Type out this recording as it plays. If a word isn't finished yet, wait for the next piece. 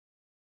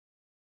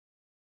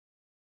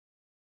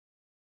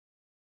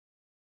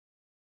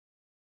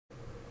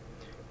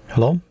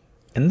Hello,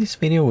 in this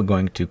video we're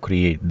going to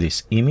create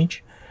this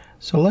image.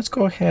 So let's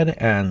go ahead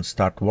and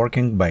start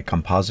working by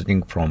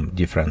compositing from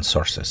different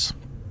sources.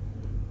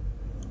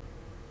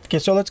 Okay,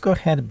 so let's go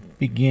ahead and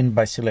begin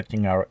by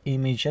selecting our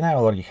image, and I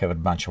already have a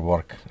bunch of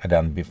work I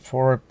done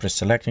before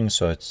pre-selecting,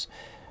 so it's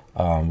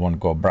won't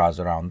go browse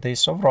around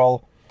this.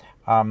 Overall,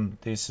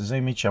 this is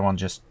image. I want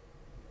to just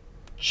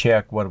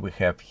check what we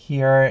have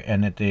here,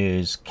 and it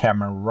is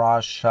camera raw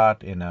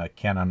shot in a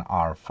Canon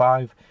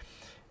R5.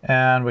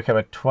 And we have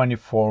a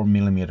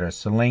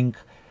 24mm link.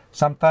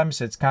 Sometimes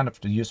it's kind of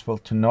useful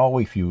to know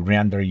if you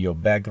render your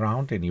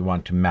background and you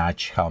want to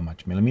match how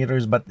much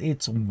millimeters, but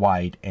it's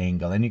wide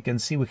angle, and you can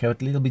see we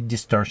have a little bit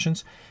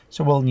distortions,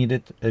 so we'll need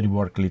it to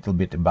work a little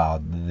bit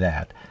about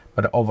that.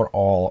 But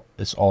overall,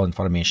 it's all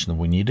information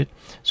we needed.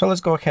 So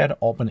let's go ahead,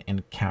 open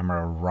in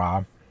Camera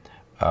Raw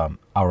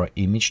our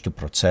image to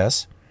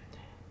process.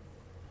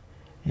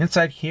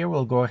 Inside here,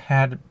 we'll go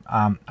ahead,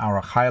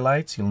 our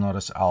highlights, you'll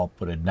notice I'll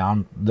put it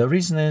down. The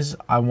reason is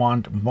I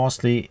want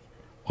mostly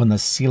on the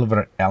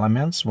silver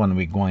elements. When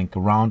we're going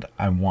around,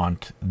 I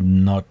want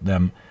not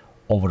them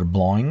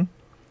overblowing.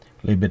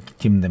 A little bit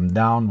trim them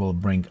down. We'll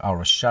bring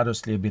our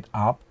shadows a little bit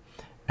up,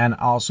 and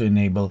also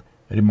enable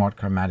remote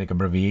chromatic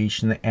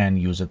abbreviation and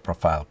use it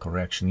profile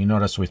correction. You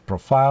notice with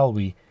profile,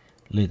 we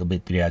little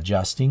bit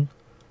readjusting.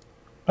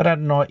 But I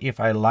don't know if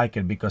I like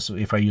it, because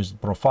if I use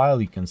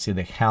profile, you can see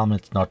the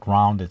helmet's not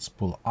round, it's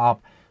pulled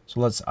up. So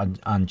let's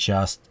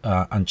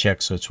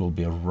uncheck so it will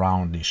be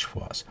roundish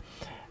for us.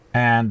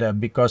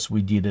 And because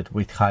we did it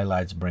with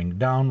highlights bring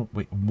down,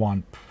 we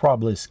want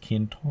probably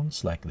skin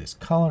tones like this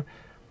color,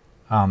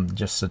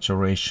 just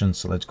saturation.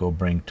 So let's go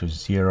bring to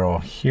 0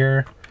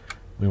 here.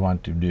 We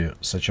want to do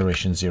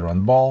saturation 0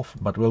 on both,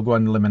 but we'll go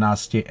in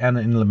luminosity, and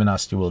in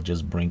luminosity we'll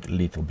just bring a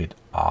little bit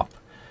up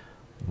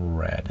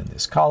red in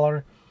this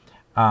color.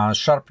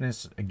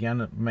 Sharpness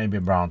again, maybe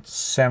around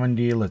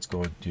 70. Let's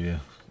go to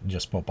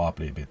just pop up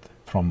a little bit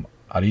from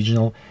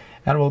original,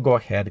 and we'll go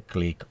ahead,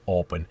 click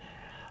open.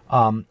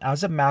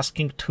 As a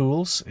masking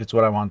tools, it's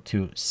what I want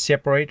to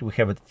separate. We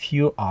have a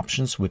few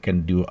options we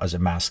can do as a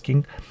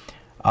masking.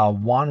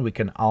 One, we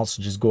can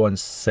also just go and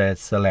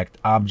select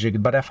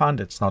object, but I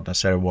found it's not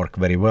necessarily work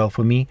very well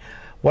for me.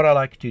 What I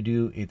like to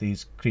do, it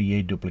is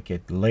create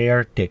duplicate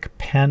layer, take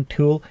pen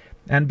tool.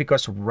 And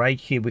because right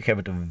here we have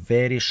it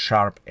very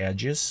sharp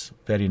edges,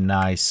 very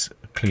nice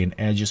clean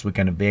edges, we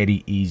can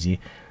very easy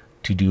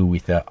to do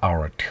with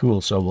our tool.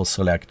 So we'll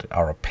select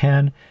our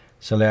pen,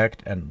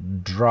 select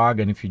and drag,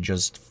 and if you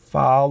just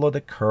follow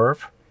the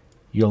curve,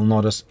 you'll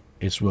notice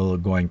it will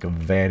going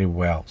very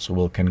well. So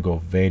we can go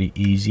very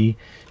easy,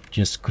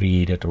 just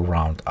create a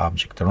round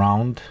object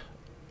around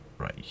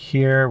right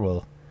here.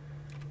 We'll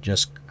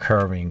just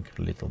curving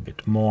a little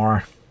bit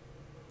more.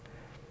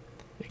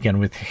 Again,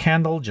 with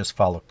handle, just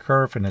follow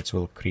curve, and it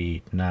will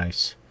create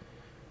nice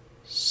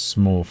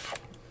smooth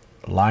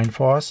line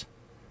for us.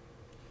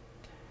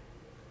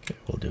 Okay,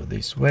 we'll do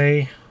this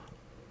way,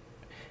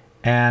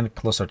 and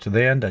closer to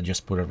the end I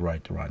just put it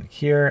right around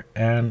here,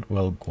 and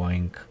we're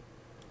going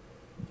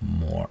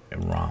more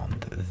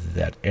around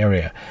that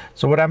area.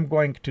 So what I'm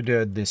going to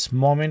do at this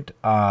moment,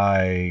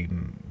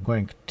 I'm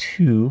going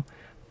to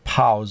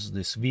pause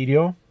this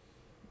video,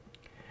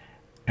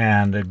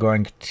 and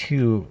going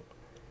to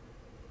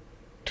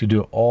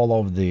do all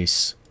of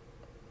this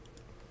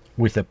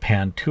with a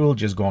pen tool,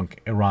 just going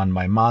around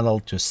my model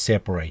to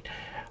separate.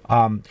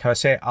 How I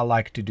say, I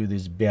like to do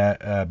this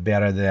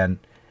better than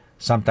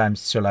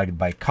sometimes select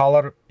by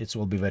color. It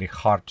will be very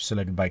hard to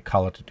select by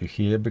color to do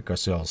here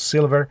because it's all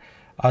silver.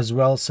 As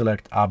well,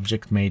 select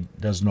object made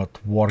does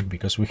not work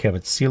because we have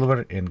it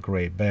silver and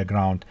gray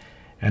background,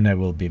 and it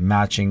will be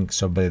matching.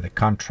 So by the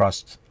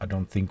contrast, I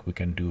don't think we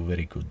can do a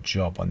very good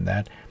job on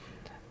that.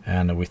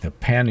 And with a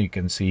pen, you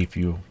can see if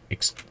you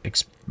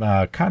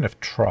kind of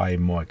try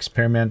more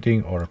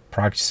experimenting or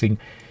practicing,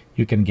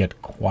 you can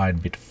get quite a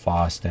bit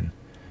fast, and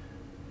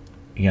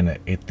again,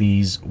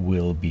 these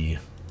will be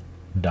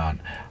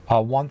done.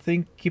 One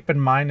thing, keep in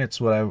mind,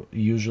 it's what I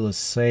usually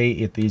say,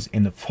 it is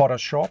in the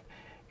Photoshop,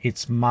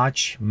 it's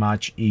much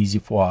easy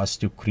for us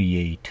to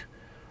create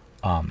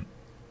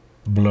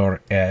blur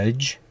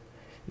edge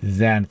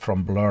than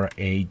from blur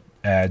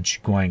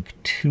edge going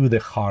to the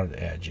hard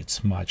edge.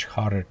 It's much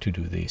harder to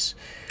do this.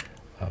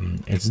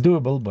 It's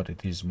doable, but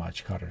it is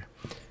much harder.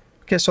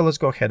 Okay, so let's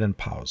go ahead and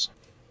pause.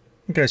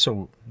 Okay,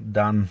 so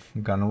gone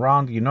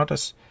around. You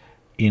notice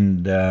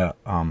in the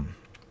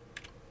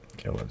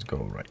okay, let's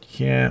go right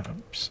here.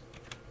 Oops.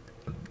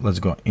 Let's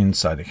go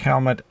inside the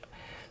helmet.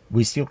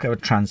 We still have a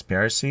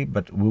transparency,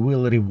 but we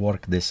will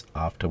rework this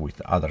after with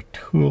the other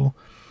tool,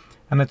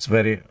 and it's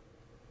very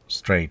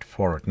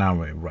straightforward. Now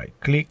we right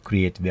click,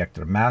 create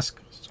vector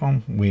mask,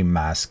 so we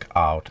mask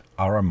out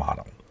our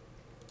model.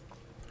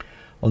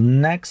 Well,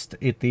 next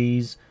it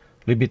is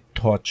a little bit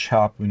touch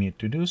up we need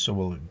to do, so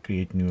we'll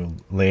create new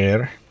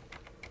layer.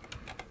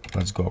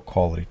 Let's go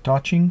call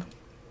retouching,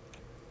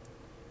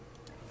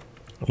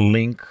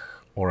 link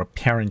or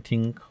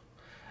parenting,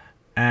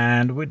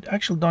 and we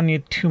actually don't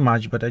need too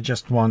much, but I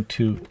just want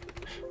to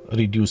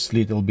reduce a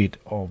little bit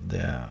of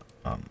the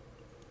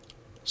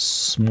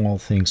small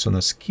things on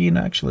the skin.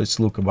 Actually, it's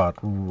look about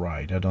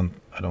right. I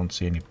don't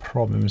see any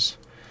problems.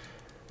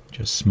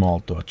 Just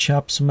small toe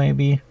chaps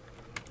maybe.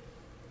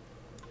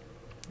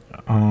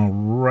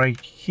 Right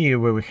here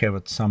where we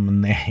have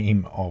some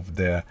name of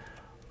the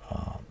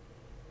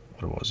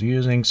what I was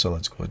using. So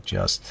let's go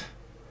just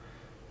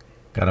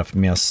kind of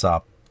mess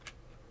up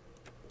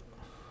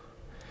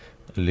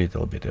a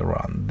little bit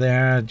around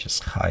there.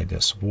 Just hide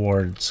these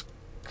words.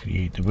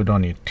 Create. We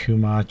don't need too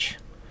much.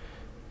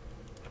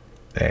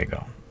 There you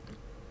go.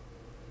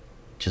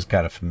 Just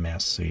kind of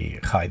messy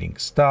hiding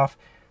stuff.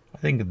 I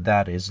think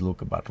that is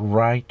look about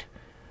right.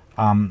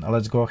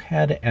 Let's go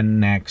ahead and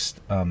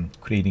next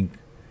creating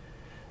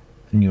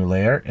a new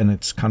layer, and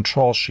it's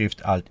Control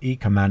Shift Alt E,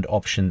 Command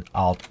Option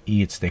Alt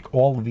E. It's take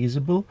all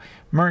visible,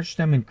 merge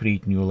them and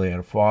create new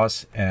layer for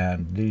us.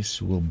 And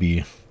this will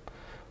be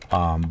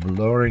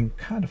blurring,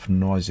 kind of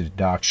noise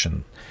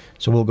reduction.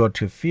 So we'll go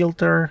to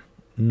Filter,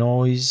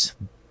 Noise,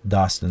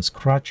 Dust and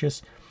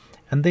Scratches,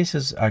 and this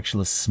is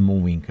actually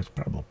smoothing. It's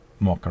probably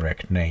more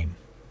correct name.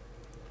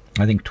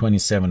 I think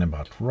 27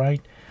 about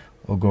right.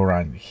 We'll go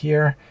around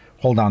here,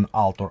 hold down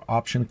Alt or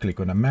Option, click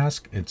on a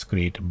mask. It's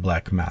create a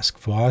black mask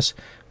for us.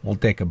 We'll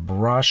take a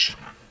brush.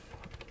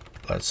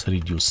 Let's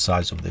reduce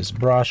size of this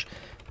brush.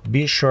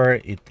 Be sure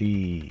it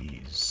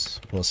is,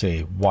 we'll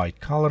say, white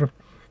color,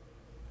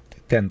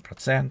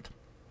 10%,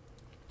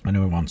 and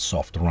we want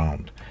soft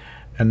round.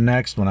 And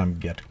next, when I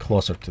get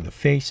closer to the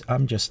face,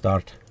 I'm just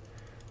start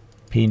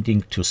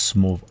painting to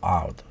smooth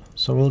out.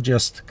 So we'll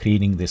just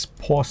creating this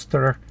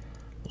poster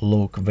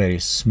look, very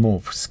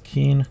smooth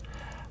skin.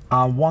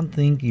 One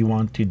thing you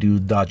want to do,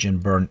 dodge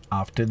and burn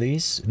after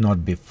this,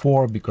 not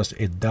before, because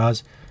it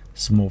does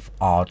smooth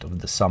out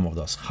of some of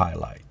those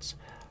highlights.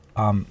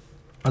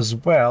 As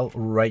well,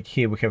 right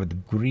here we have the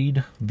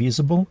grid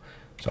visible,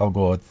 so I'll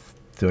go with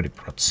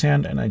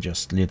 30%, and I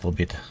just little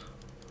bit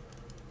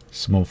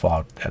smooth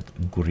out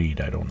that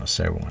grid. I don't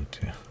necessarily want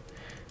to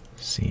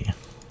see.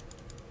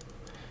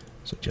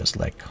 So just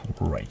like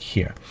right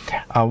here.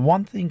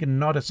 One thing to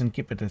notice and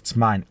keep it in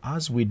mind,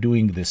 as we're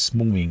doing this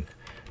smoothing,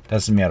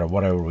 doesn't matter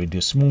whatever we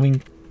do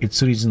smoothing, it's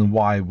the reason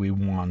why we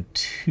want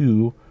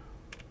to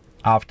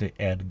after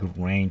add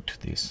grain to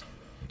this.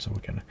 So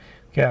we can,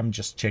 okay, I'm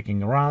just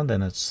checking around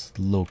and it's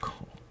look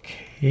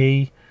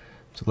okay.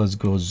 So let's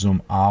go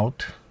zoom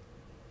out.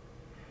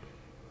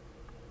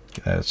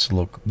 Let's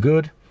look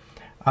good.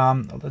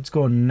 Let's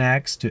go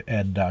next to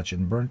add dodge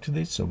and burn to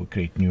this. So we'll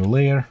create new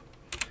layer.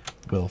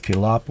 We'll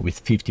fill up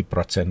with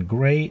 50%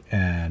 gray,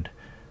 and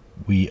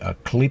we are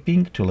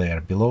clipping to layer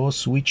below.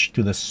 Switch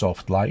to the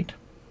soft light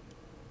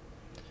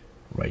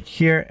right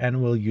here,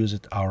 and we'll use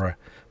it our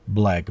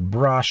black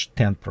brush,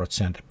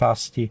 10%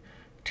 opacity,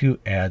 to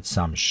add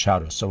some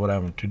shadow. So what I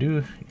want to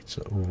do, it's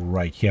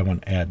right here, I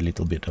want to add a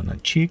little bit on the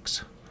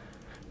cheeks,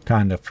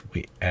 kind of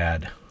we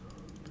add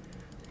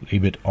a little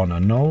bit on a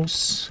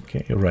nose,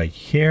 okay, right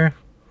here,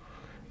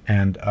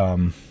 and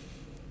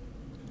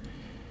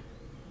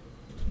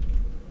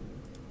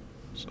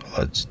so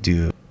let's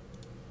do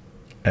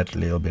add a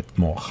little bit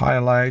more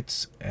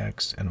highlights,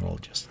 X, and we'll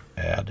just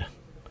add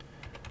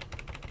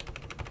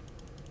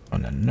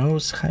on a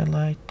nose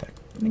highlight,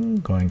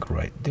 going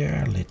right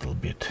there, a little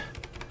bit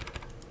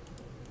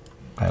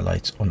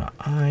highlights on the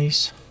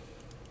eyes,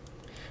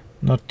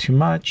 not too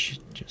much,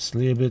 just a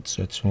little bit,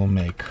 so it will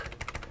make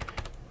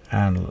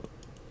and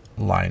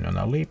line on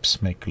the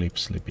lips, make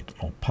lips a little bit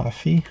more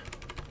puffy.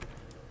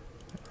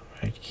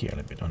 Right here, a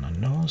little bit on the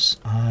nose,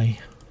 eye.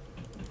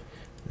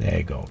 There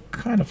you go,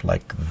 kind of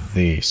like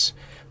this.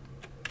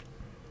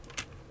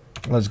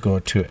 Let's go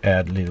to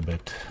add a little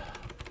bit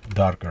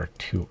darker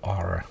to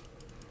our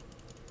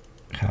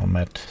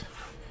helmet.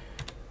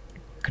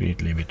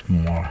 Create a little bit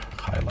more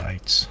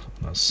highlights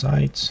on the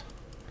sides.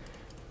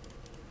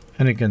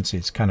 And you can see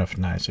it's kind of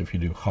nice if you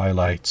do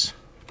highlights.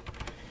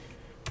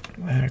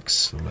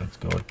 X, let's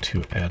go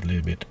to add a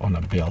little bit on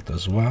a belt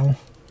as well.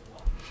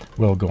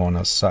 We'll go on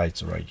the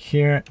sides right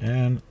here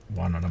and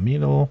one on the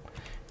middle.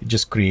 You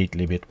just create a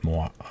little bit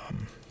more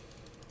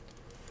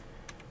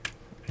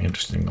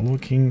interesting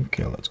looking.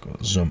 Okay, let's go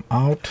zoom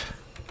out,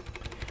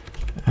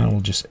 and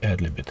we'll just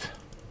add a little bit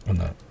on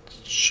the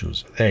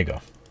shoes. There you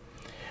go.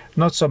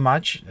 Not so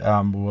much.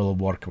 We'll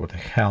work with the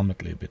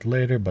helmet a little bit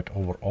later, but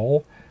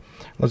overall,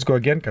 let's go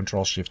again.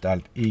 Control Shift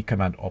Alt E,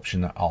 Command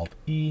Option Alt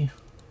E.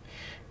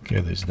 Okay,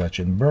 this dodge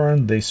and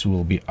burn. This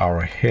will be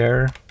our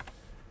hair.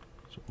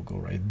 So we'll go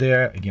right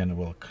there. Again,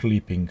 we'll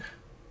clipping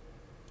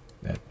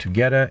that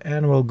together,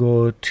 and we'll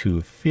go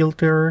to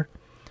Filter,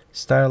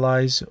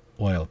 Stylize,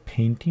 Oil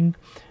Painting,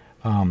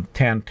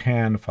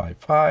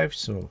 10-10-5-5.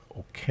 So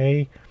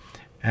okay,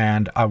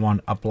 and I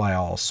want to apply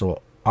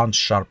also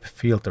unsharp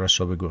filter,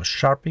 so we go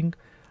sharpening,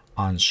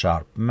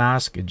 unsharp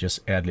mask, and just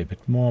add a little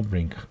bit more,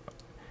 bring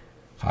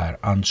higher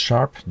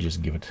unsharp,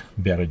 just give it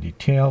better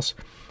details,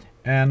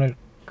 and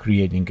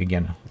creating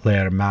again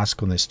layer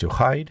mask on this to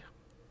hide.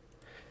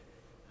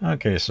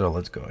 Okay, so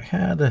let's go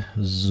ahead,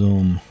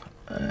 zoom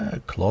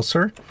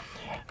closer,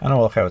 and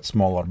we'll have a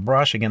smaller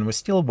brush. Again, we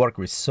still work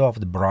with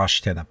soft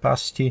brush, 10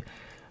 opacity.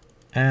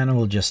 And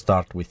we'll just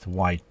start with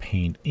white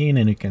paint in,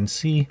 and you can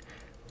see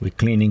we're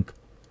cleaning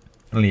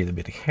a little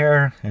bit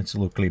here. It's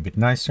look a little bit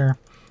nicer.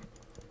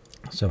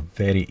 So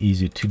very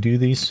easy to do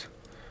this.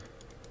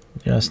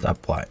 Just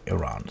apply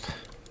around.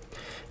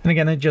 And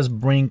again, I just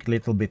bring a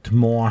little bit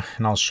more,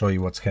 and I'll show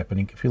you what's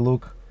happening. If you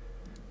look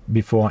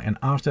before and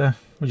after,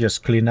 we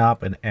just clean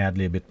up and add a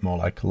little bit more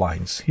like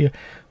lines here,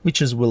 which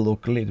will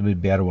look a little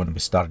bit better when we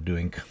start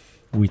doing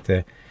with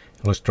the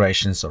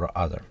illustrations or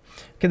other.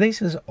 Okay,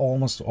 this is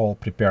almost all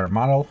prepared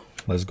model.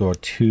 Let's go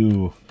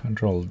to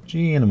Control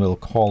G and we'll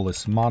call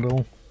this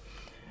model.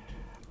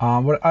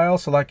 What I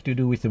also like to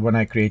do with it when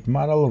I create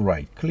model,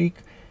 right click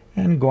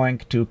and going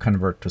to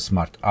convert to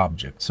smart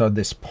object. So at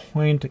this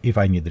point, if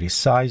I need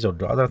resize or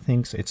do other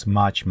things, it's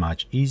much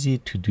easy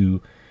to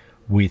do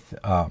with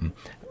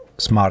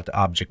smart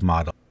object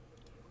model.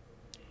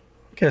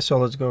 Okay, so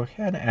let's go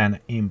ahead and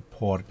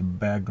import the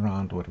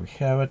background where we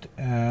have it,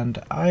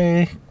 and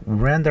I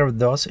render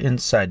those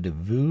inside the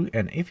view.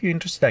 And if you're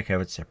interested, I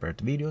have it separate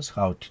videos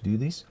how to do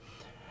this.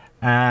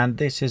 And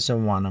this is a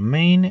one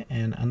main,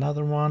 and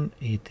another one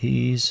it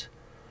is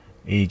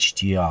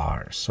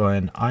HDR. So,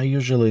 and I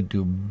usually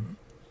do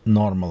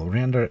normal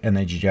render, and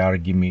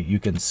HDR give me, you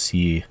can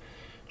see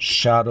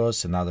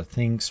shadows and other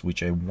things,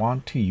 which I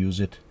want to use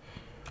it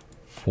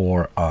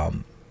for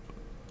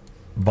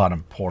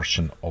bottom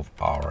portion of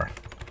our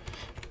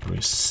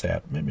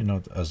preset. Maybe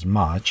not as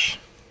much,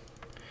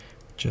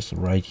 just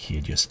right here,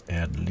 just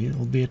add a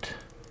little bit.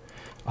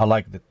 I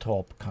like the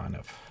top kind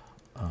of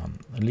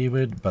leave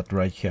it, but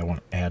right here I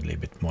want to add a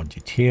little bit more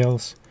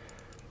details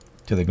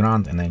to the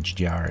ground, and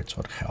HDR it's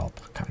what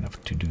help kind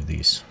of to do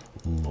this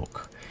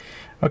look.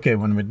 Okay,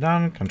 when we're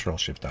done, Control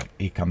Shift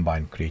E,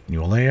 combine, create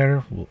new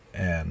layer,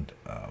 and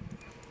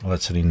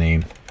let's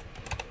rename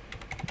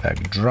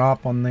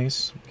backdrop on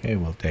this. Okay,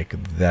 we'll take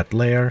that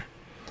layer,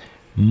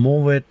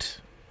 move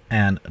it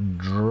and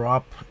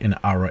drop in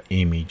our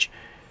image.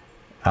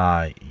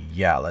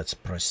 Yeah, let's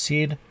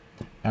proceed.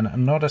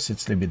 And notice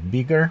it's a little bit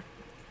bigger,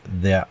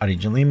 the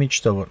original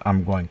image. So what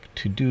I'm going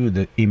to do,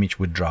 the image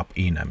would drop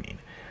in, I mean.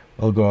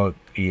 We'll go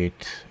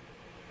create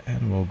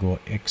and we'll go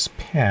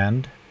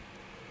expand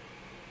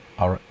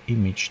our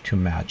image to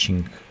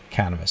matching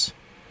canvas,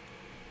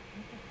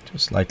 to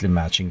slightly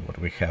matching what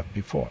we have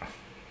before.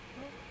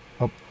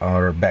 Oh,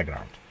 our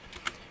background.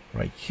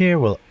 Right here,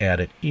 we'll add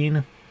it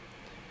in.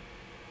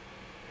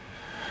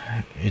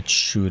 It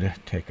should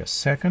take a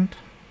second.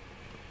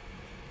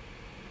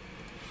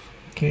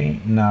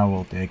 Okay, now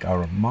we'll take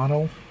our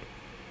model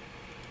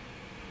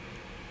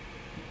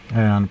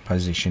and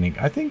positioning.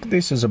 I think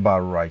this is about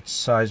right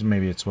size.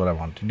 Maybe it's what I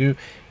want to do.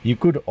 You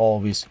could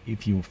always,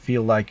 if you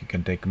feel like, you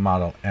can take a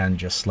model and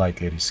just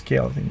slightly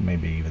rescale. I think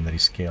maybe even the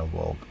rescale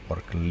will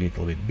work a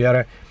little bit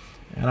better.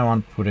 And I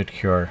want to put it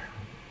here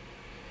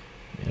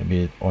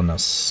maybe on the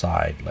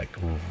side, like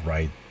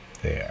right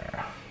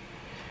there.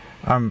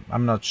 I'm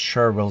not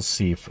sure. We'll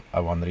see if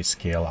I want to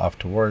rescale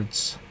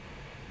afterwards.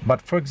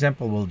 But for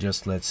example, we'll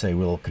just, let's say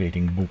we'll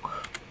creating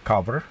book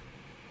cover,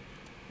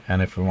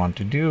 and if we want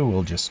to do,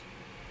 we'll just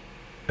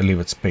leave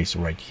it space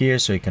right here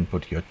so you can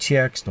put your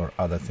text or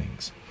other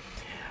things.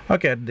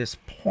 Okay, at this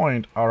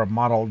point our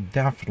model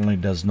definitely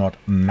does not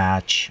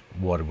match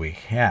what we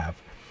have,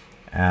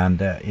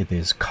 and it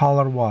is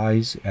color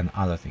wise and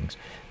other things.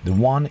 The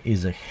one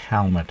is a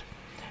helmet.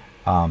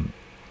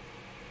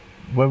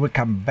 When we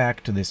come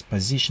back to this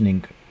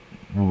positioning,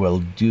 we will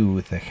do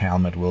with the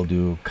helmet, we'll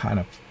do kind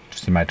of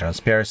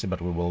semi-transparency,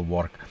 but we will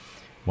work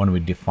when we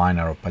define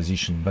our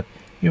position. But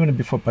even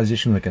before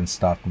position, we can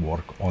start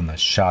work on the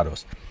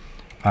shadows.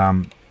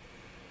 Well,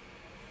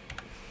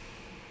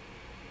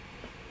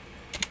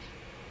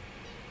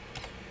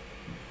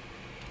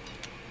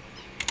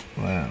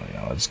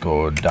 yeah, let's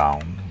go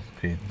down,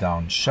 create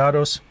down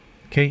shadows.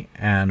 Okay,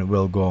 and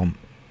we'll go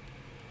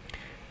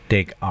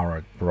take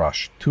our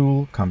brush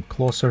tool, come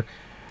closer.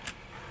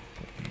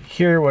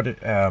 Here what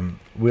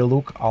we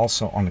look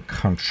also on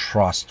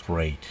contrast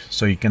rate.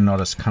 So you can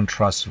notice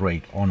contrast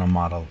rate on a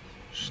model,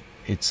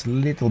 it's a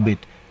little bit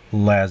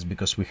less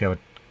because we have it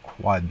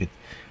quite a bit.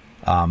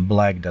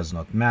 Black does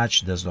not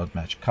match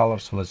color.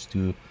 So let's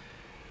do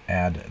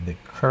add the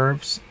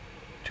curves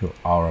to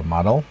our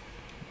model.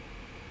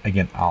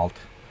 Again, Alt,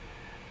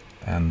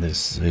 and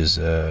this is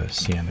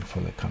CN for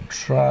the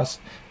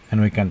contrast, and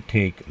we can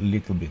take a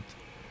little bit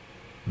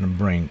and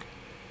bring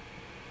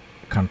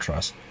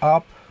contrast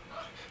up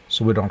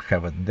so we don't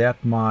have it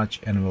that much,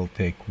 and we'll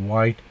take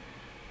white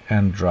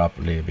and drop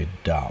a little bit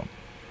down,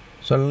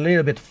 so a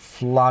little bit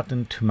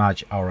flattened to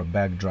match our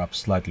backdrop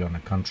slightly on a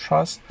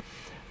contrast.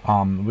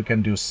 We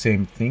can do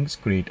same things,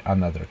 create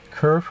another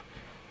curve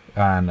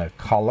and a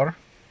color.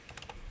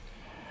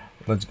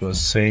 Let's go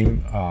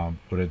same,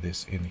 put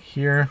this in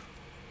here.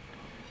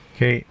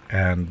 Okay,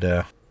 and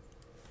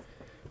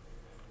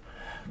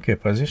okay,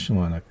 position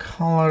on a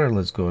color.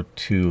 Let's go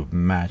to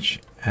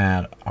match,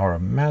 and our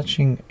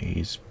matching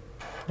is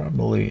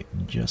probably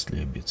just a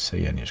little bit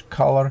cyanish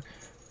color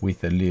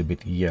with a little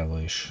bit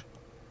yellowish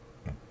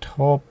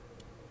top.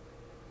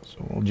 So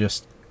we'll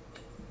just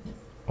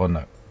on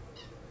a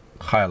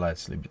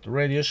highlights a little bit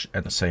reddish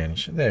and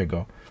cyanish. There you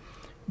go.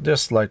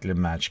 Just slightly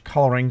match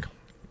coloring.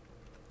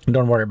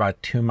 Don't worry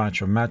about too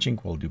much of matching.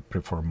 We'll do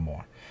prefer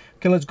more.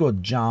 Okay, let's go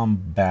jump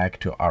back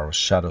to our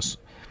shadows,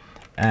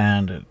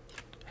 and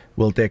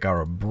we'll take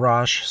our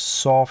brush,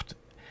 soft,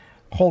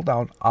 hold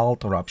down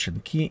Alt or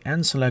Option key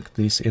and select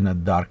this in a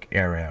dark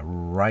area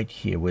right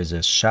here with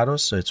the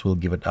shadows, so it will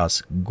give it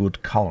us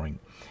good coloring.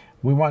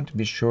 We want to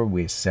be sure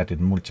we set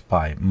in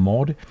multiply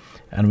mode,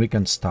 and we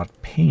can start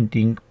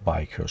painting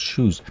by her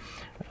shoes.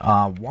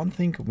 One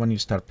thing, when you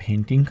start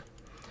painting,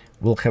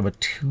 we'll have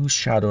two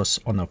shadows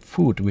on a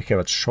foot. We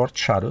have short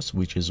shadows,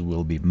 which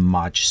will be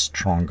much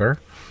stronger.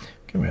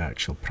 Okay, we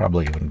actually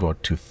probably even go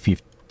to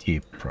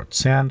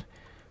 50%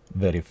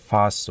 very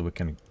fast, so we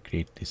can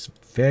create this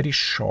very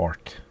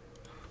short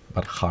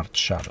but hard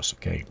shadows.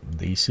 Okay,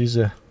 this is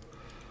a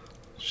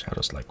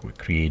shadows like we're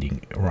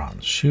creating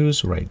around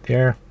shoes right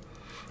there.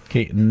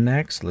 Okay,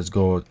 next let's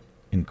go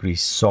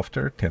increase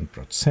softer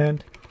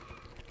 10%,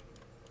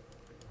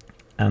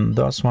 and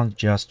those ones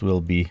just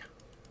will be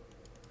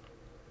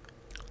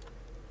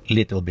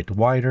little bit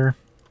wider.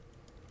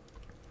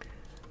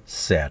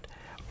 Set.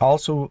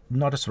 Also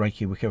notice right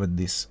here we have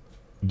this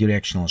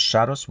directional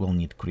shadows. We'll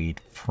need to create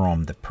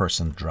from the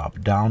person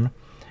drop down,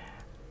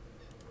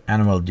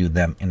 and we'll do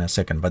them in a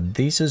second, but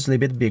this is a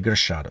little bit bigger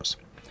shadows.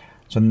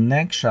 So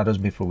next shadows,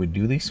 before we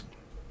do this,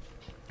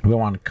 we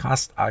want to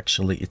cast,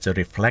 actually it's a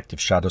reflective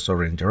shadows or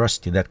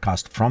renderosity that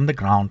cast from the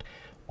ground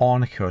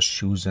on her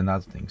shoes and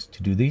other things.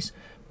 To do this,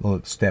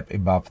 we'll step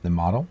above the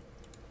model,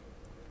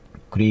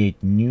 create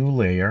new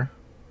layer.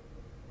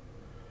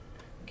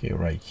 Okay,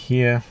 right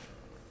here.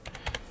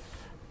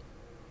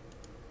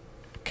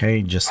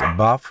 Okay, just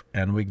above,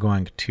 and we're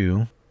going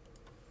to,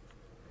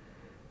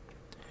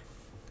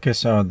 okay,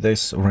 so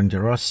this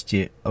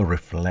renderosity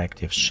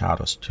reflective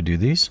shadows. To do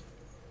this,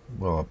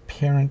 we'll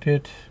parent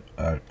it,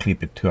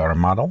 clip it to our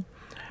model,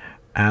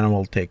 and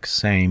we'll take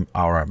same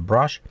our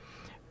brush,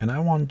 and I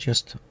want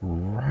just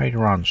right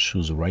around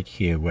shoes right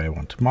here where I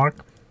want to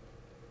mark,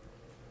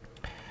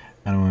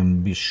 and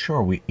we'll be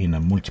sure we're in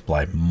a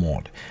multiply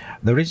mode.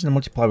 The reason the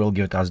multiply will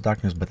give it us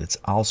darkness, but it's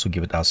also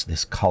give it us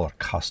this color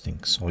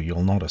casting. So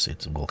you'll notice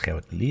it will have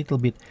a little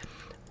bit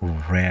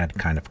red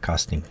kind of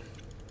casting.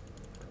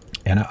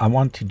 And I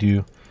want to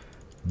do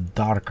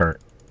darker,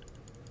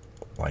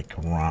 like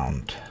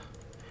around,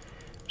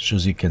 so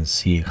you can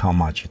see how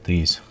much it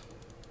is.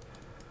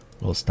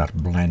 We'll start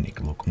blending,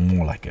 look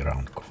more like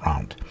around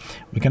ground.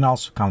 We can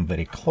also come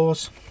very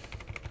close.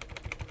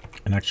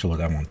 And actually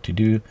what I want to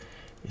do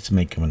is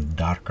make even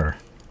darker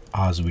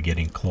as we're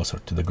getting closer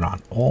to the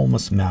ground,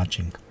 almost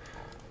matching.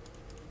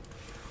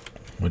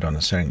 We don't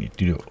necessarily need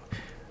to do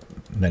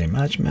very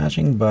much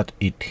matching, but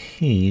it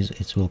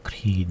will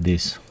create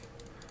this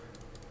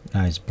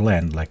nice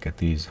blend like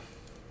it is.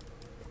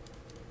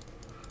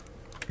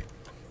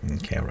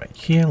 Okay, right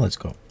here, let's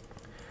go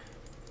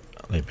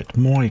a little bit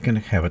more. You can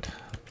have it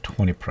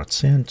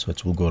 20%, so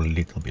it will go a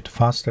little bit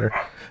faster.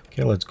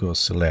 Okay, let's go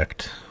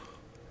select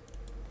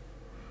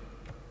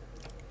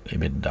a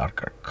bit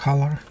darker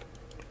color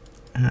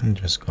and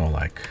just go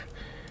like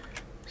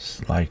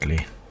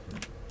slightly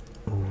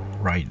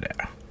right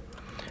there.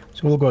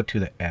 So we'll go to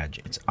the edge.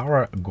 It's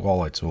our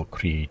goal, it will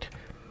create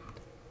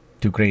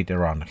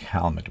around a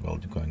helmet. We're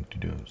going to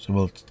do so.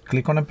 We'll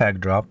click on a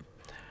backdrop,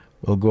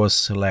 we'll go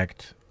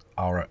select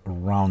our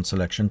round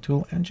selection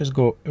tool and just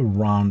go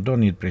around.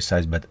 Don't need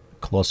precise, but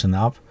close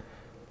enough,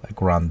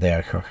 like around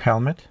there, her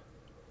helmet.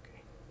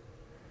 Okay.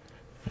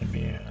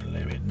 Maybe a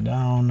little bit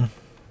down.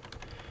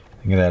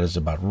 I think that is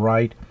about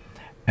right.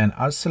 And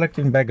as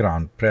selecting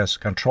background, press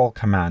Control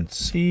Command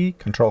C,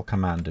 Control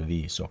Command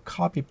V. So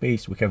copy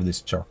paste, we have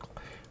this circle.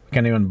 We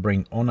can even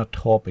bring on the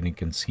top, and you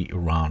can see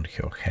around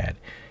her head.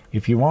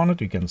 If you want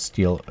it, you can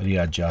still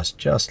readjust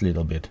just a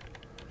little bit.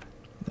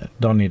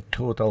 Don't need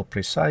total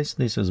precise.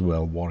 This as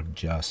well work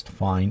just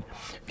fine.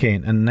 Okay,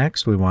 and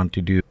next we want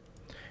to do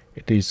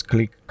it is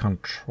click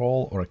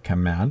Control or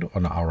Command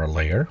on our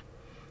layer.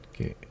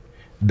 Okay,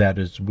 that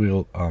is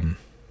will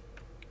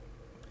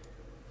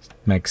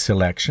make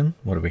selection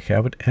what do we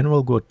have it, and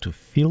we'll go to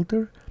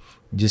filter,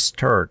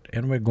 distort,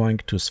 and we're going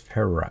to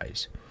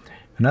spherize.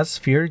 And that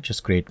sphere,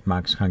 just create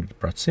max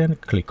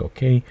 100%, click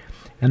OK,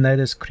 and that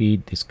is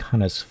create this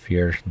kind of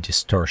sphere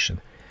distortion.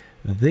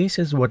 This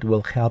is what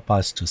will help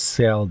us to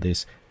sell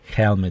this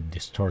helmet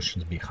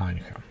distortions behind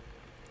her.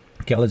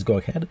 Okay, let's go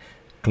ahead,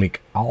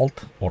 click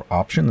Alt or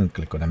Option and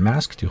click on a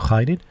mask to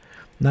hide it.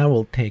 Now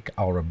we'll take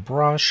our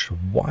brush,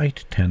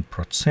 white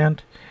 10%,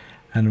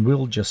 and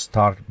we'll just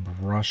start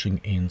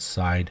brushing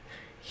inside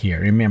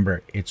here.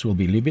 Remember, it will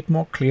be a little bit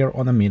more clear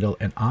on the middle,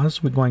 and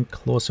as we're going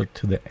closer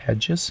to the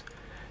edges,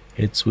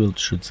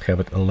 should have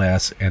it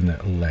less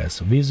and less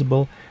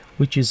visible,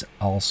 which is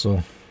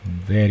also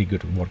very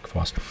good work for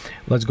us.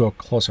 Let's go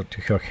closer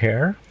to her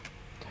hair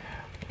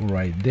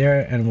right there,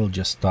 and we'll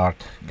just start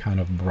kind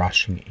of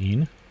brushing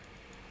in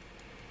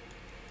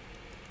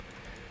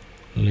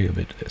a little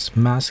bit less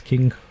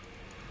masking.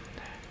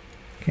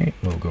 Okay,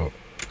 we'll go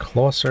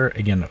closer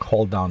again,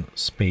 hold down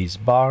space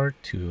bar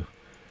to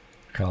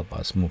help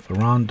us move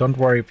around. Don't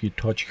worry if you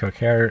touch her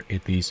hair,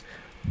 it is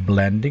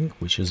blending,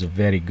 which is a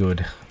very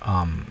good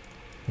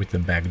with the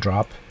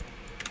backdrop.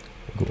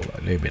 Go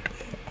a little bit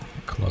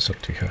closer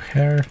to her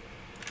hair.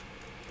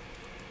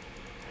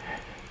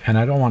 And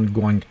I don't want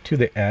going to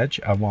the edge,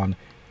 I want to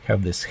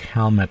have this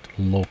helmet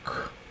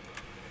look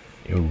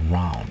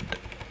around.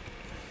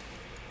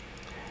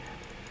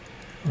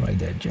 Right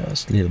there,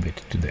 just a little bit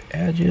to the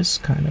edges,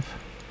 kind of.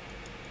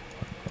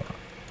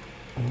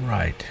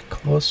 Right,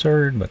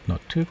 closer, but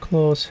not too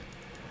close.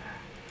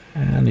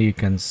 And you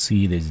can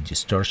see these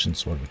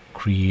distortions what we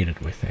created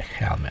with the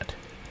helmet.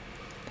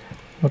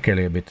 Okay, a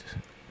little bit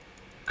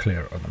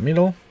clear on the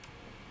middle.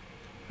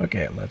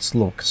 Okay, let's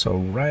look. So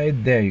right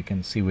there you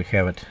can see we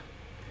have it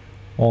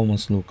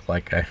almost look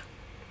like a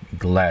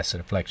glass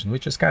reflection,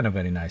 which is kind of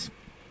very nice,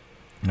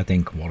 I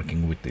think,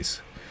 working with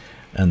this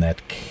in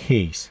that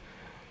case.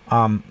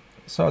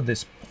 So at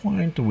this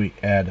point we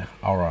add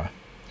our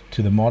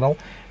to the model,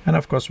 and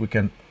of course we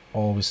can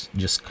always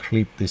just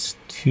clip this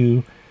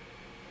to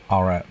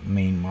our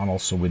main model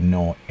so we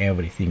know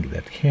everything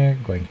that here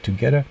going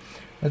together.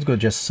 Let's go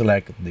just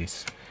select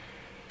this,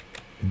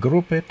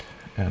 group it,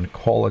 and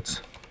call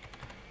it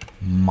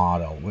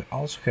model. We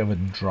also have a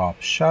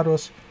drop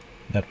shadows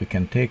that we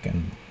can take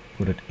and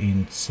put it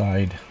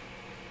inside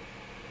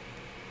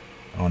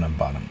on the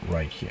bottom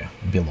right here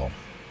below.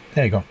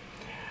 There you go.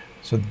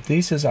 So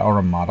this is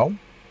our model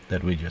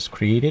that we just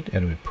created,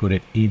 and we put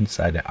it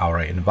inside our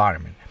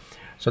environment.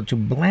 So to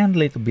blend a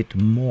little bit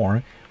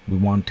more, we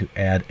want to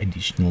add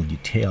additional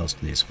details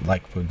to this.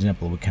 Like for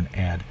example, we can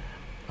add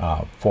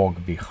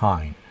fog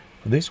behind.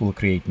 For this we'll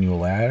create new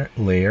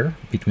layer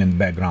between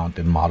background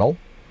and model.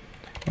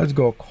 Let's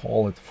go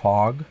call it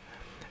fog,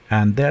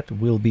 and that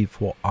will be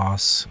for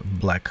us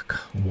black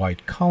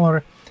white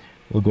color.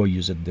 We'll go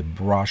use it the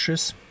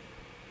brushes,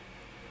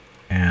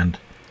 and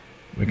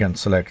we can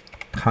select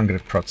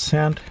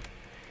 100%,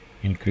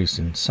 increase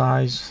in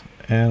size,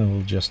 and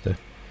we'll just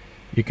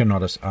you can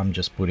notice I'm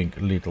just putting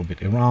a little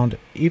bit around.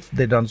 If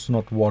that does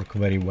not work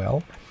very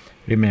well,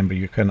 remember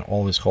you can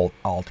always hold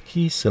Alt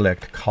key,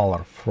 select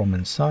color from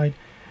inside,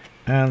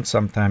 and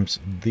sometimes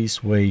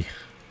this way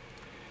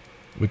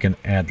we can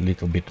add a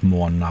little bit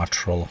more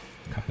natural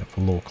kind of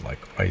look,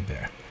 like right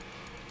there.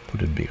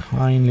 Put it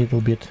behind a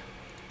little bit,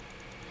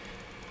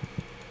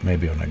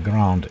 maybe on the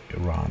ground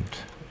around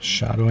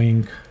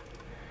shadowing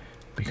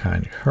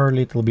behind her a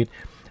little bit.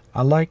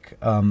 I like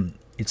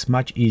it's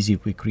much easier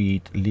if we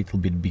create a little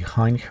bit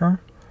behind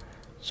her,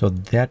 so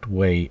that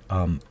way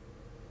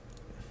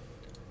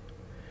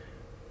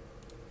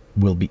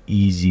will be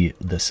easy,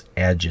 this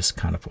edges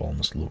kind of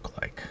almost look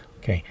like.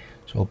 Okay,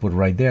 so I'll put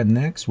right there.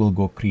 Next we'll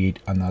go create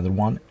another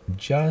one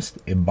just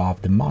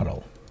above the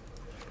model,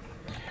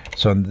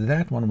 so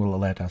that one will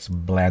let us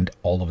blend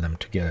all of them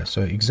together.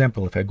 So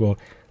example, if I go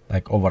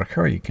like over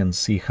her, you can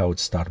see how it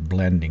start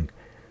blending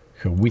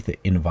her with the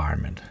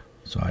environment.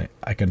 So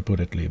I can put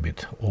it a little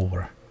bit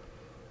over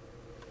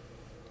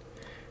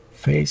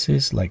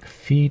faces, like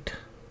feet.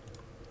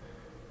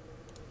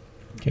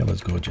 Okay,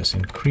 let's go just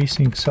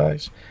increasing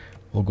size.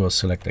 We'll go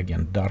select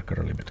again darker,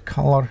 a little bit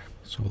color,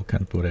 so we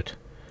can put it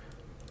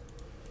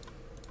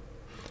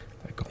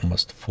like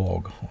almost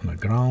fog on the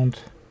ground.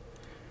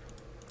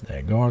 There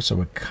you go. So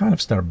we kind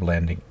of start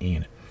blending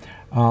in.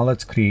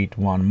 Let's create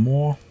one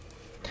more,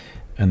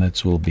 and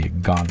that will be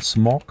gun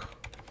smoke.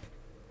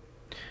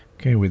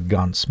 Okay, with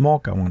gun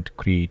smoke I want to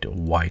create a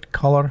white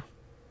color,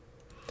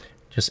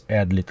 just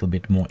add a little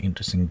bit more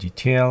interesting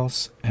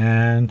details,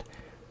 and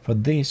for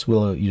this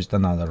we'll use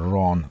another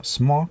raw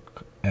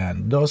smoke.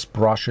 And those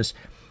brushes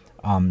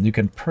you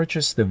can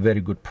purchase the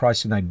very good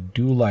price, and I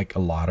do like a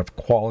lot of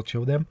quality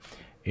of them.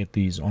 It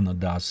is on a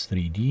DAZ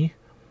 3D,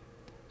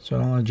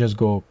 so I'll just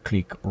go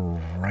click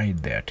right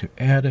there to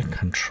add,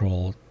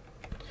 control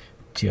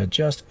to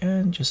adjust,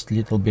 and just a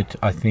little bit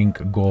I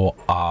think go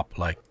up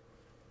like.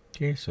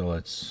 Okay, so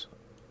let's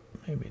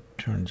maybe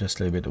turn just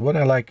a little bit. What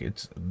I like,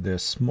 it's the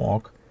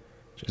smoke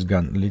just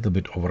gone a little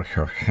bit over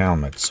her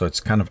helmet, so it's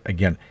kind of,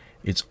 again,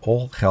 it's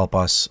all help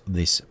us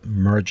this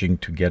merging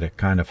together,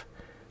 kind of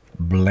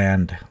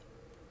blend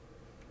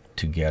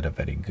together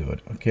very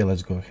good. Okay,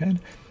 let's go ahead,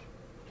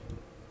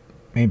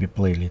 maybe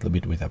play a little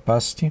bit with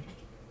opacity.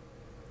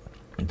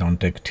 Don't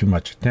take too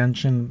much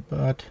attention,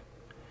 but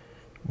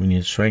we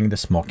need showing the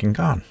smoking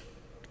gun.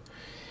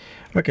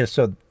 Okay,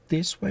 so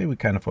this way we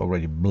kind of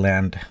already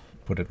blend,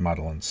 put it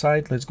model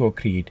inside. Let's go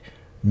create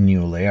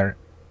new layer,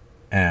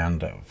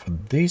 and for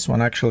this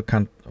one actually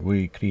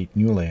we create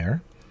new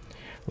layer.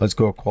 Let's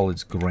go call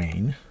it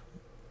grain,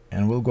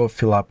 and we'll go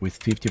fill up with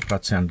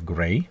 50%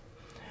 gray,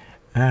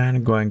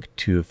 and going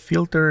to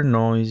filter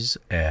noise,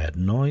 add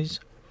noise,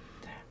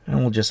 and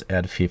we'll just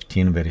add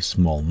 15 very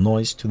small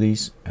noise to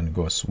this, and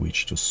go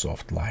switch to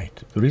soft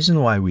light. The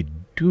reason why we're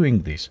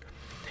doing this,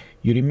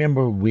 you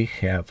remember we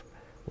have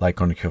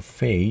like on her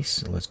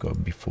face, let's go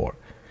before,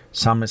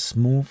 some is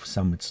smooth,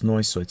 some it's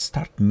noise, so it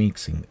start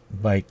mixing.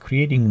 By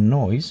creating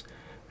noise,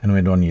 and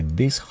we don't need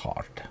this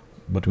hard,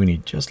 but we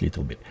need just a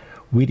little bit,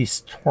 we're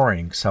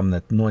restoring some of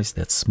that noise,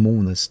 that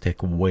smoothness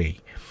take away,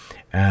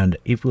 And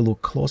if we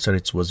look closer,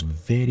 it was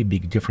very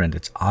big different.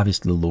 It's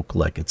obviously look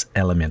like its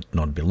element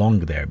not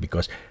belong there,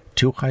 because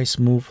too high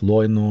smooth,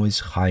 low noise,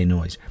 high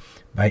noise.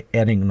 By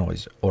adding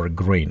noise or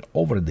grain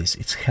over this,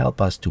 it's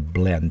help us to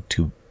blend,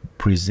 to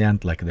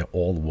present like they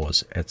all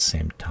was at the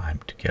same time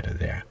together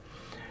there.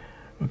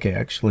 Okay,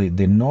 actually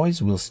the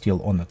noise will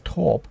still on the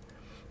top,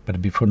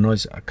 but before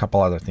noise, a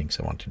couple other things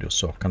I want to do.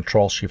 So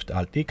Control Shift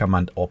Alt E,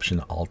 Command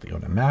Option Alt E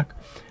on a Mac.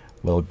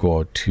 We'll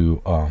go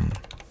to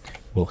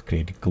we'll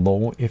create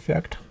glow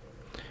effect.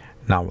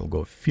 Now we'll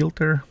go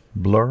filter,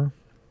 blur,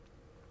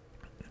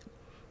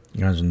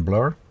 Gaussian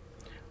blur.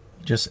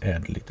 Just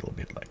add a little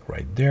bit like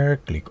right there.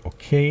 Click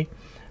OK.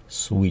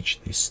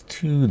 Switch this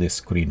to the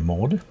screen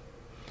mode,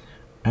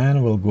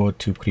 and we'll go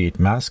to create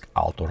mask,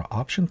 Alt or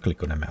Option.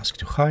 Click on a mask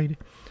to hide.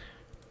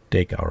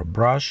 Take our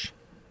brush.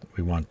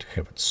 We want to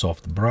have it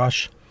soft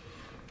brush.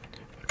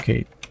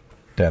 Okay,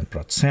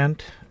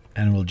 10%,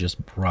 and we'll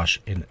just brush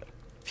in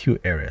a few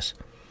areas,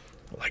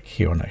 like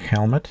here on a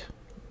helmet.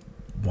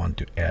 Want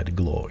to add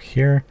glow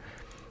here,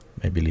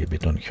 maybe a little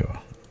bit on your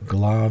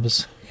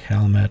gloves,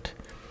 helmet.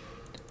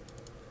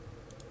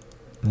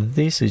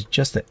 This is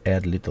just to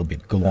add a little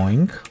bit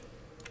glowing,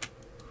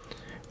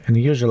 and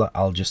usually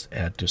I'll just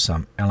add to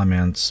some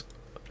elements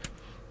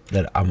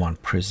that I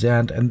want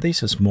present, and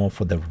this is more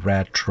for the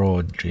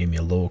retro dreamy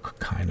look,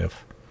 kind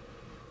of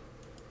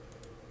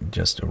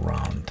just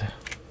around.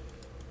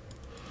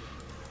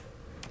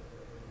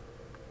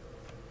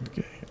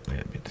 Okay, a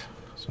little bit.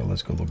 So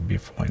let's go look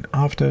before and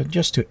after,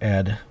 just to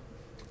add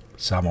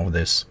some of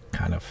this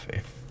kind of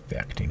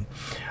effecting.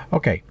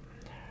 Okay,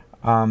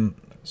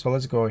 so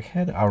let's go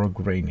ahead. Our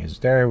grain is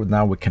there.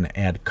 Now we can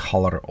add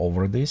color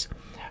over this.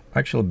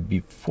 Actually,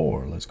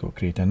 before, let's go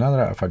create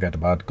another. I forgot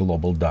about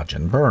global dodge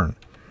and burn.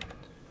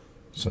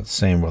 So the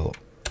same will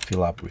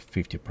fill up with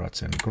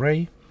 50%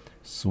 gray.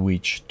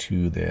 Switch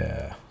to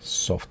the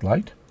soft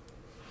light.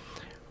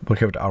 We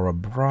have our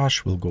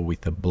brush. We'll go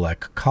with a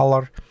black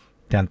color,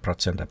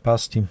 10%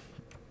 opacity,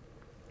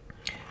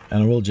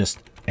 and we'll just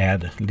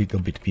add a little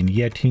bit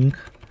vignetting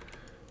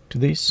to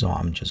this. So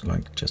I'm just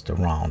going just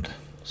around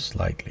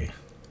slightly,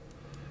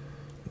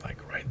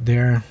 like right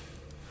there.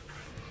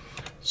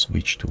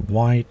 Switch to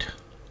white.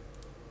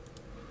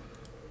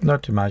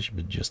 Not too much,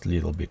 but just a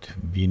little bit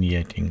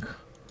vignetting,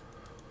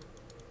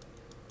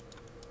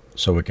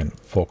 so we can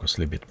focus a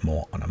little bit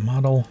more on a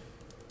model.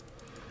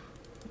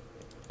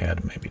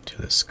 Add maybe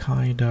to the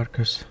sky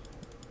darkest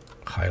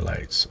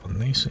highlights on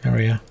this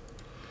area.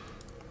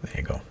 There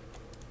you go.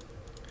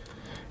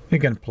 You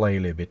can play a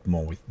little bit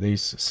more with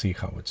this, see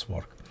how it's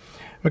work.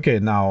 Okay,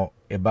 now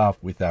above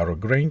with our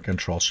grain,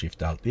 Control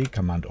Shift Alt E,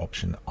 Command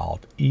Option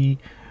Alt E,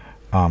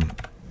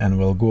 and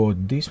we'll go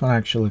this one,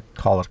 actually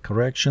color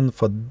correction.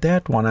 For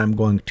that one, I'm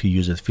going to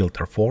use a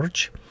Filter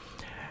Forge.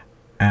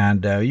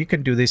 And you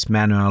can do this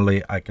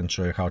manually. I can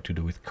show you how to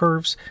do with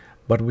curves,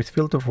 but with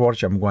Filter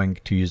Forge, I'm going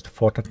to use the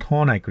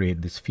Phototone. I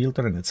create this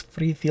filter, and it's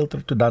free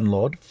filter to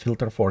download.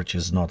 Filter Forge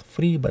is not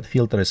free, but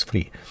filter is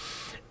free.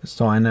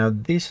 So I know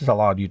this has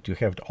allowed you to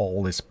have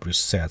all these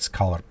presets,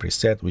 color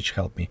preset, which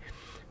help me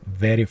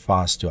very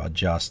fast to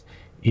adjust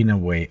in a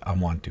way I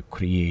want to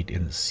create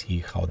and see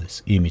how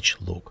this image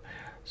look.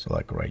 So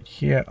like right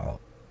here, I'll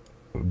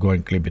go a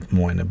little bit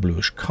more in a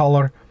bluish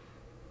color.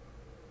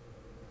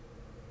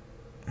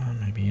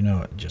 Maybe, you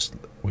know, just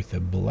with a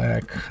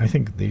black. I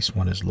think this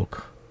one is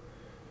look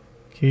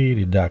okay.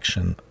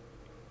 Reduction,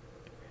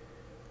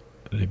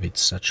 a little bit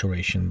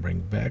saturation,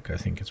 bring back. I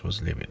think it was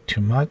a little bit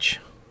too much.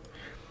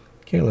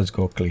 Okay, let's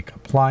go click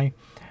apply.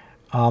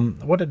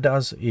 What it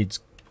does, it's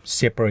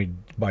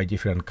separate by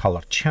different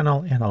color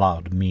channel and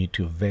allowed me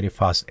to very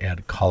fast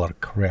add color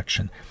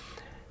correction.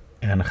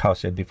 And how I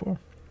said before,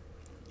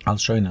 I'll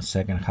show you in a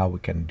second how we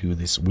can do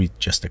this with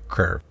just a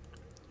curve.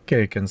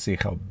 Okay, you can see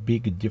how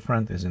big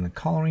different is in the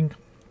coloring.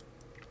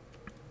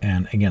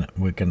 And again,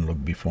 we can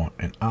look before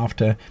and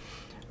after,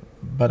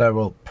 but I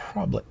will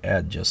probably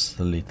add just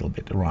a little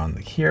bit around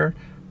here.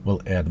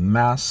 We'll add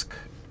mask,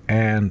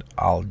 and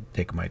I'll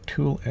take my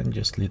tool and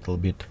just a little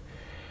bit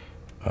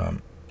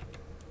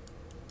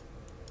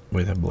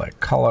with a black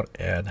color,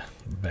 add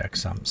back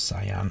some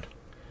cyan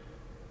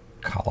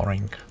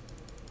coloring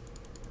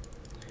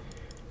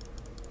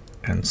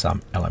and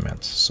some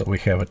elements, so we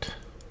have it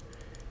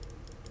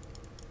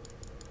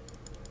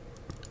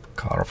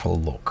colorful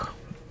look.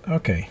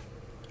 Okay,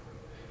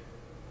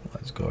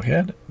 let's go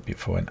ahead.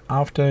 Before and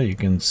after, you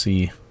can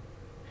see,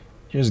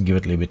 just give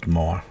it a little bit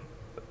more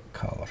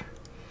color.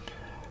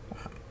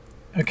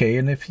 Okay,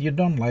 and if you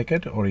don't like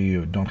it or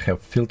you don't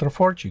have Filter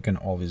Forge, you can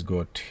always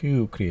go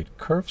to create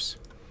curves,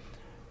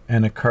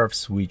 and a curve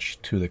switch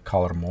to the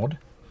color mode,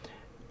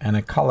 and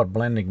a color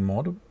blending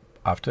mode.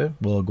 After,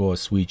 we'll go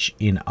switch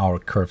in our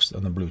curves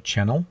on the blue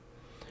channel.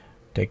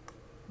 Take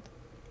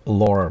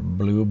lower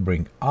blue,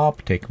 bring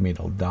up, take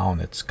middle down.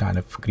 It's kind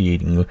of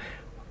creating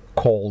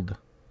cold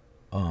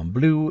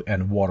blue,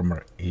 and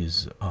warmer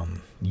is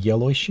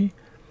yellowishy.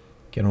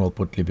 Again, we'll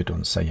put a little bit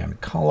on cyan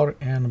color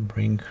and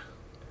bring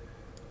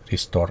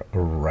distort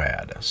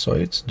red. So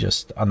it's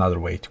just another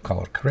way to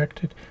color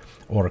correct it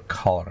or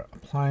color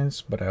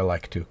appliance, but I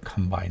like to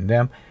combine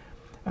them.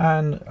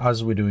 And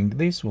as we're doing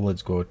this, well,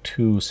 let's go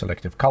to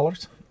selective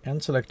colors,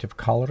 and selective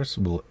colors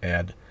will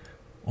add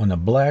on a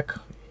black.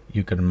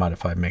 You can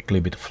modify, make a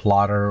little bit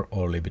flatter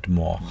or a little bit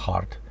more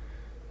hard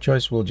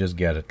choice. We'll just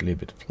get it a little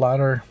bit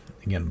flatter.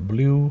 Again,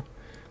 blue,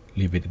 a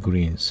little bit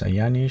green,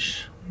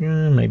 cyanish,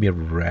 maybe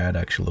red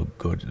actually look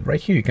good.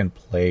 Right here you can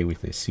play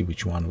with it, see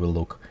which one will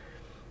look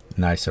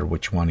nicer,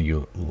 which one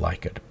you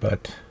like it.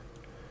 But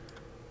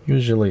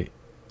usually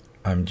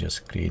I'm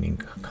just creating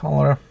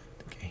color.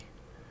 Okay,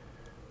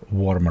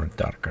 warmer,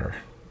 darker.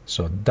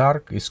 So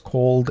dark is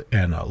cold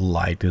and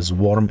light is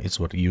warm. It's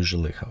what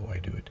usually how I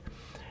do it.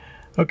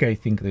 Okay, I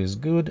think this is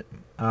good.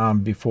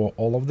 Before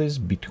all of this,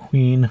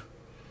 between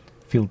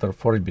filter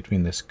forge,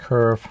 between this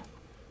curve,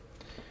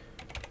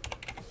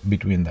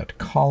 between that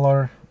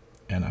color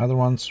and other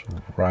ones,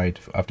 right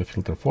after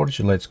filter forge,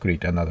 let's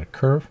create another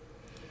curve,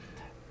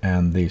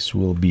 and this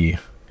will be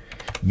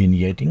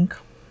vignetting.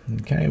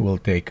 Okay, we'll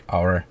take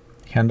our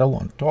handle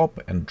on top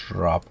and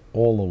drop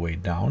all the way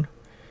down,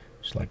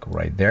 just like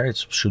right there.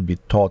 It should be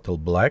total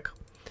black,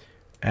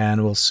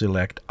 and we'll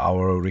select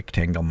our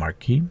rectangle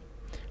marquee,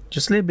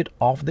 just a little bit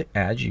off the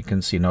edge. You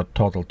can see not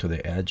total to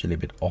the edge, a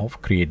little bit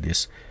off. Create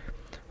this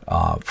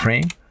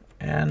frame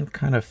and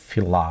kind of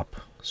fill up.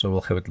 So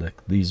we'll have it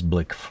like this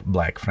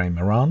black frame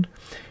around.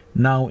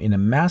 Now in a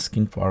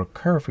masking for our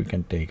curve, we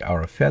can take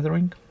our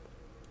feathering,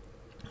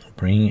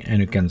 bring, and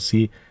you can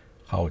see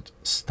how it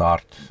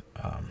start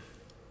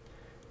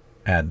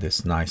add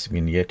this nice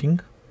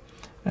vignetting.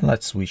 And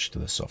let's switch to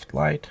the soft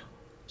light,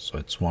 so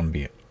it won't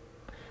be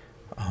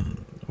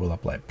will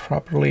apply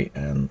properly,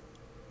 and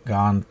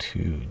gone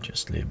to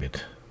just a little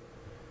bit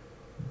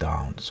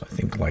down. So I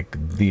think like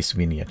this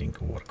vignetting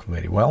will work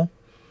very well.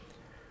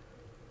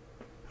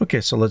 Okay,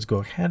 so let's go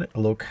ahead,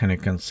 look, and you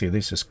can see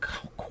this is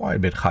quite a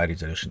bit high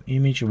resolution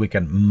image. We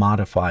can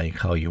modify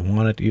how you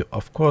want it.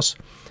 Of course,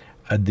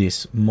 at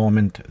this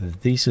moment,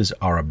 this is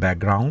our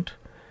background,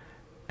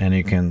 and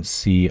you can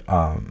see,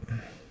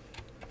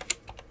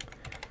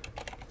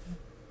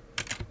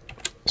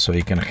 so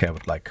you can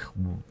have like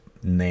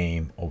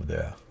name of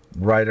the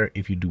writer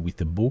if you do with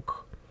the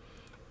book.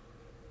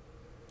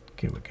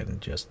 Okay, we can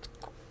just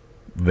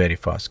very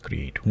fast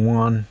create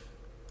one.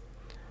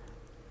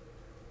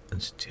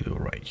 Let's do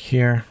right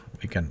here.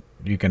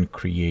 You can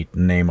create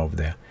name of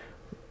the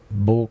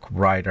book,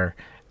 writer,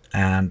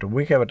 and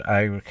we have it.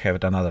 I have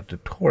it another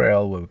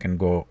tutorial where we can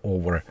go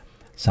over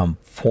some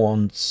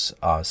fonts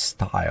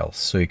styles,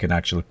 so you can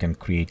actually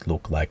create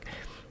look like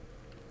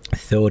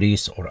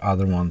 30s or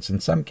other ones.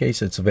 In some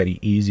cases it's very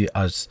easy,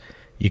 as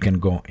you can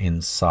go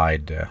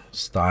inside the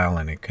style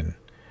and you can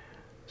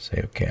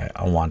say, okay,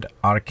 I want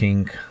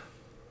arcing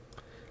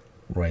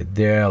right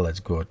there.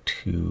 Let's go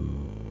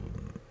to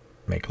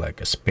make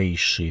like a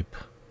spaceship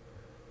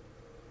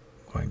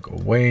going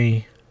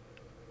away,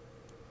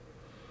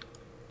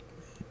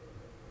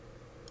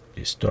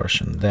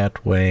 distortion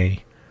that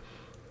way.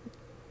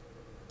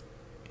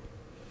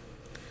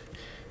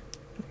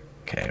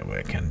 Okay,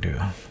 we can do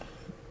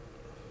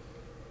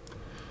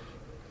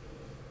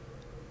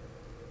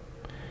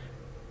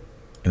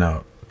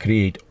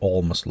create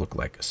almost look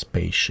like a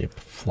spaceship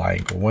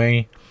flying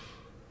away.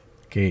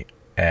 Okay,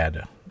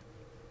 add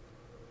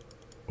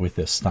with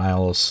the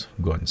styles,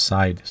 go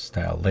inside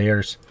style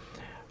layers,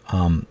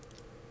 add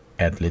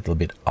a little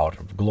bit out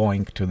of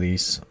glowing to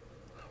this,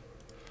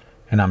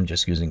 and I'm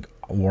just using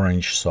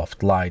orange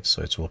soft light,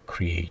 so it will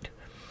create.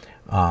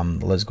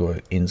 Let's go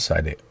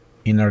inside the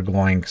inner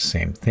glowing,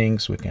 same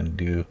things we can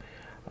do.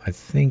 I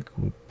think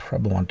we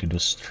probably want to do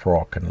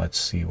stroke, and let's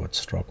see what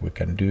stroke we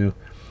can do.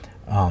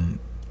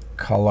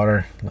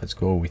 Color, let's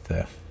go with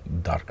a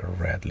darker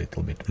red, a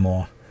little bit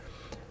more,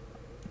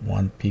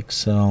 1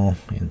 pixel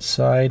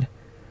inside,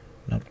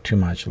 not too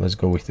much. Let's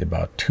go with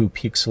about 2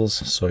 pixels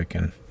so you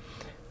can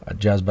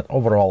adjust. But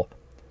overall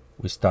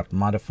we start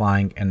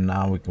modifying, and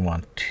now we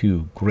want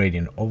to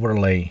gradient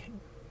overlay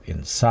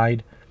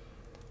inside.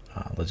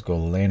 Let's go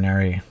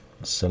linear,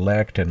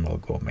 select, and we'll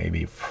go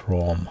maybe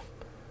from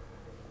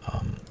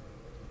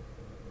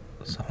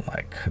some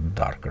like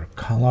darker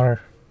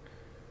color.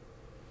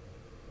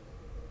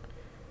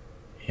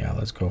 Yeah,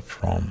 let's go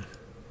from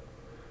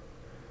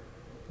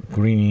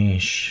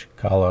greenish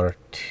color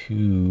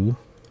to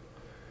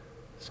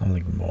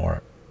something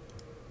more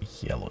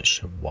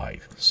yellowish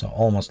white, so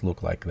almost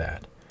look like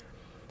that.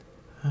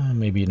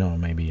 Maybe no,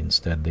 maybe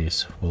instead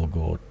this will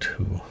go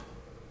to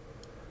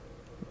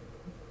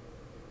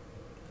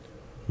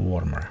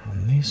warmer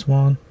on this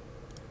one,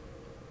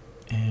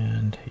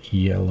 and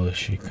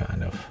yellowishy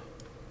kind of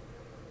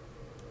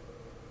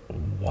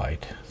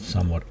white,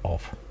 somewhat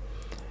off.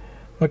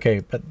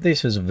 Okay, but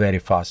this is very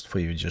fast for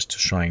you, just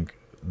showing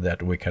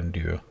that we can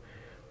do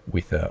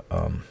with a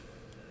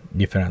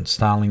different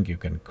styling. You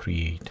can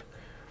create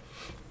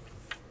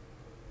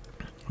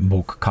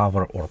book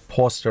cover or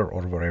poster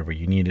or wherever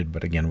you need it.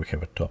 But again, we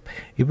have a top.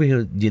 If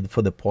we did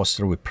for the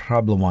poster, we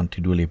probably want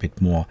to do a little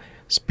bit more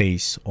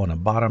space on the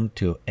bottom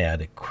to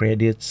add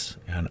credits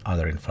and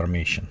other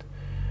information.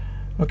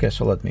 Okay,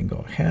 so let me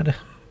go ahead.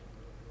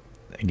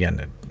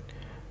 Again,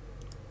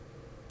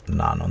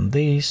 none on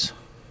these.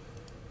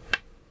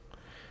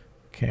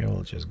 Okay,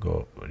 we'll just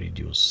go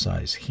reduce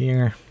size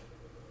here.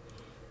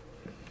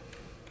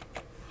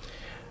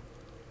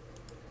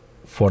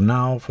 For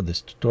now, for this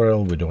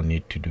tutorial, we don't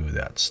need to do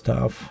that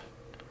stuff.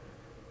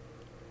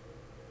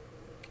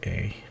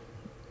 Okay,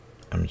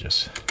 I'm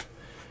just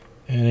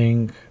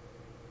adding,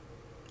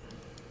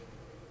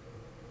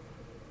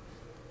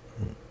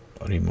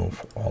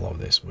 remove all of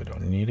this, we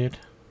don't need it.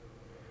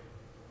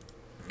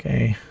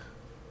 Okay,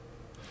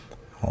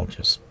 I'll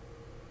just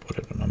put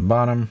it on the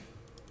bottom.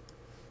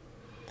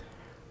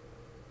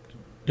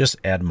 Just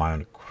add my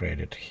own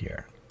credit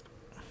here.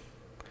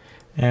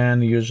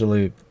 And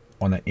usually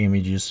on the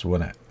images,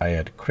 when I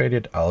add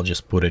credit, I'll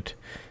just put it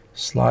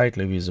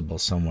slightly visible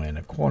somewhere in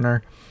a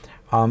corner.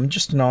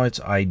 Just to know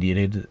I did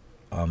it,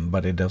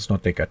 but it does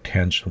not take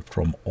attention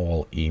from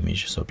all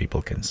images so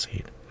people can see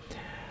it.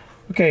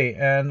 Okay,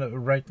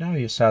 and right now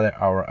you saw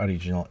our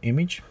original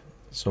image.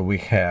 So we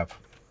have,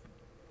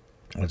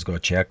 let's go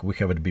check, we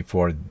have it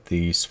before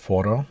this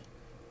photo.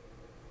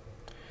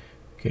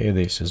 Okay,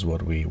 this is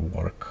what we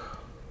work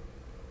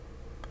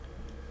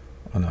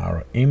on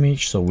our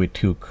image. So we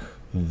took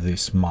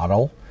this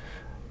model,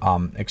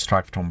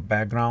 extract from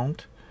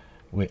background.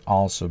 We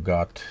also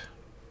got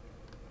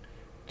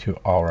to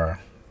our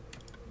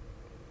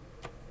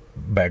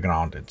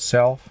background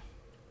itself,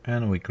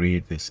 and we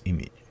create this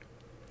image.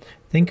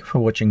 Thank you for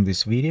watching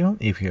this video.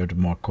 If you have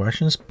more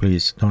questions,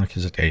 please don't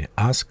hesitate to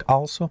ask.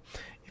 Also,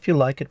 if you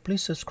like it,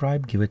 please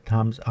subscribe, give it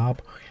thumbs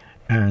up,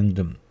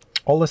 and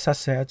all the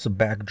assets,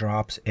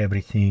 backdrops,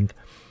 everything,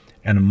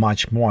 and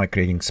much more.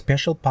 Creating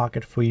special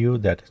pocket for you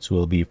that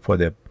will be for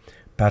the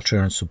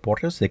Patreon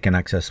supporters. They can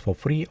access for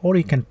free, or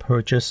you can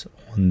purchase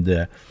on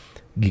the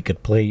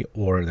Geekatplay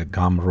or the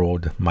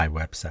Gumroad, my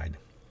website.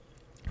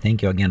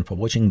 Thank you again for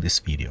watching this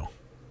video.